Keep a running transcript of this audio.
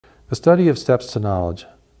The study of steps to knowledge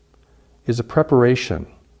is a preparation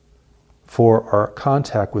for our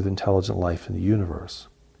contact with intelligent life in the universe,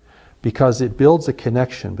 because it builds a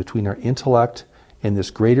connection between our intellect and this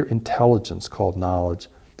greater intelligence called knowledge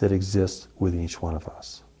that exists within each one of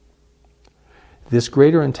us. This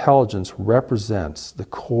greater intelligence represents the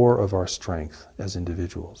core of our strength as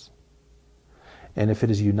individuals. And if it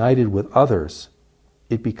is united with others,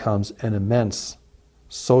 it becomes an immense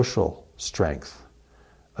social strength,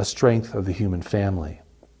 a strength of the human family,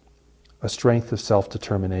 a strength of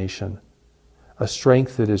self-determination, a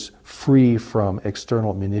strength that is free from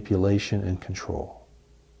external manipulation and control.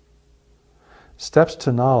 Steps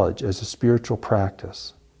to knowledge as a spiritual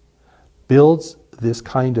practice builds this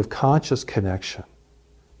kind of conscious connection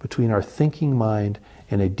between our thinking mind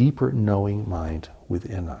and a deeper knowing mind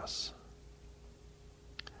within us.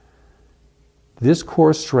 This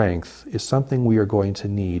core strength is something we are going to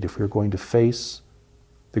need if we're going to face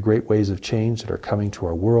the great waves of change that are coming to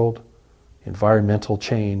our world: environmental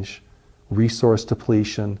change, resource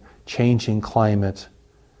depletion, changing climate,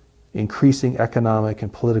 increasing economic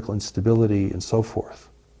and political instability, and so forth.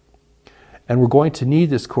 And we're going to need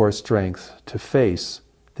this core strength to face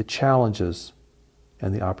the challenges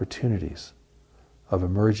and the opportunities of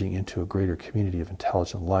emerging into a greater community of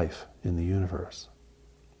intelligent life in the universe.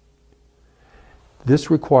 This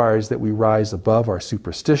requires that we rise above our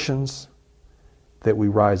superstitions, that we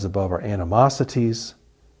rise above our animosities,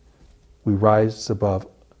 we rise above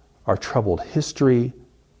our troubled history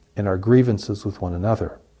and our grievances with one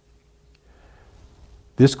another.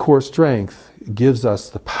 This core strength gives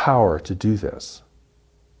us the power to do this.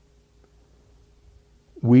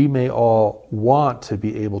 We may all want to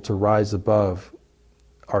be able to rise above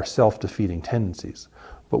our self-defeating tendencies,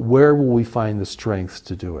 but where will we find the strength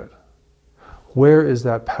to do it? Where is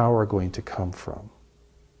that power going to come from?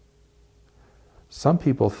 Some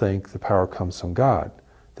people think the power comes from God,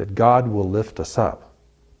 that God will lift us up.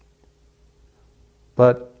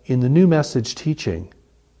 But in the New Message teaching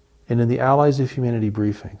and in the Allies of Humanity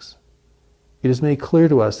briefings, it is made clear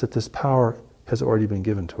to us that this power has already been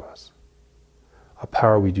given to us. A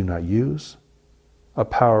power we do not use, a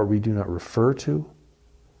power we do not refer to,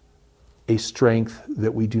 a strength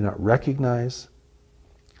that we do not recognize,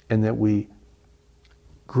 and that we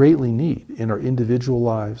greatly need in our individual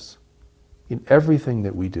lives, in everything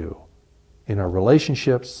that we do, in our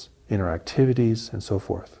relationships, in our activities, and so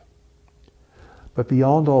forth. But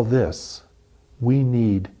beyond all this, we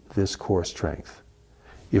need this core strength.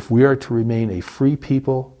 If we are to remain a free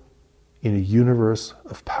people in a universe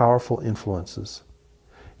of powerful influences,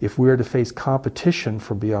 if we are to face competition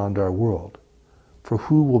from beyond our world, for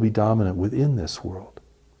who will be dominant within this world,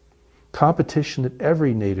 competition that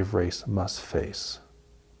every native race must face,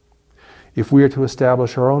 if we are to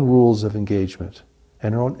establish our own rules of engagement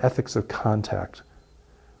and our own ethics of contact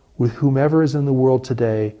with whomever is in the world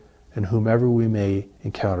today and whomever we may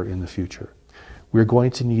encounter in the future, we're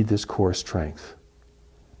going to need this core strength.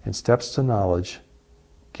 And Steps to Knowledge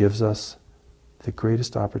gives us the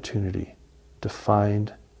greatest opportunity to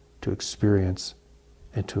find, to experience,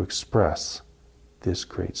 and to express this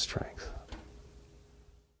great strength.